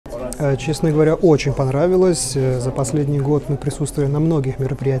Честно говоря, очень понравилось. За последний год мы присутствовали на многих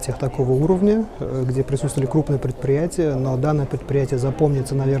мероприятиях такого уровня, где присутствовали крупные предприятия, но данное предприятие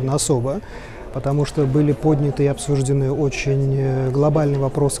запомнится, наверное, особо, потому что были подняты и обсуждены очень глобальные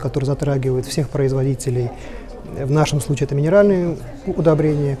вопросы, которые затрагивают всех производителей. В нашем случае это минеральные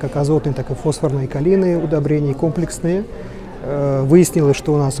удобрения, как азотные, так и фосфорные, калийные удобрения, комплексные. Выяснилось,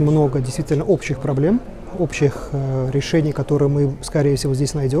 что у нас много действительно общих проблем, общих решений, которые мы, скорее всего,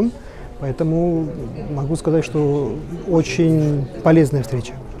 здесь найдем. Поэтому могу сказать, что очень полезная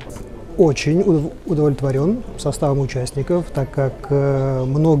встреча. Очень удовлетворен составом участников, так как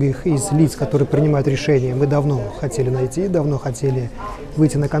многих из лиц, которые принимают решения, мы давно хотели найти, давно хотели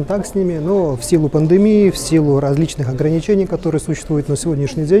выйти на контакт с ними, но в силу пандемии, в силу различных ограничений, которые существуют на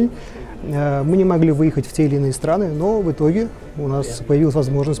сегодняшний день, мы не могли выехать в те или иные страны, но в итоге у нас появилась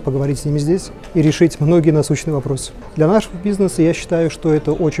возможность поговорить с ними здесь и решить многие насущные вопросы. Для нашего бизнеса я считаю, что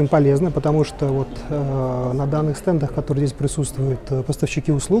это очень полезно, потому что вот на данных стендах, которые здесь присутствуют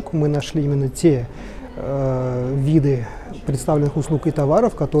поставщики услуг, мы нашли именно те виды представленных услуг и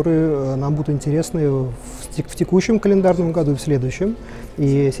товаров, которые нам будут интересны в текущем календарном году и в следующем.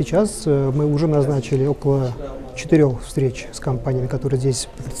 И сейчас мы уже назначили около 4 встреч с компаниями, которые здесь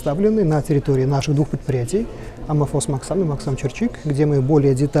представлены на территории наших 2 предприятий, MAXAM и MAXAM CHIRCHIQ, где мы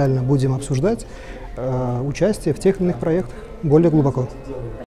более детально будем обсуждать участие в тех или иных проектах более глубоко.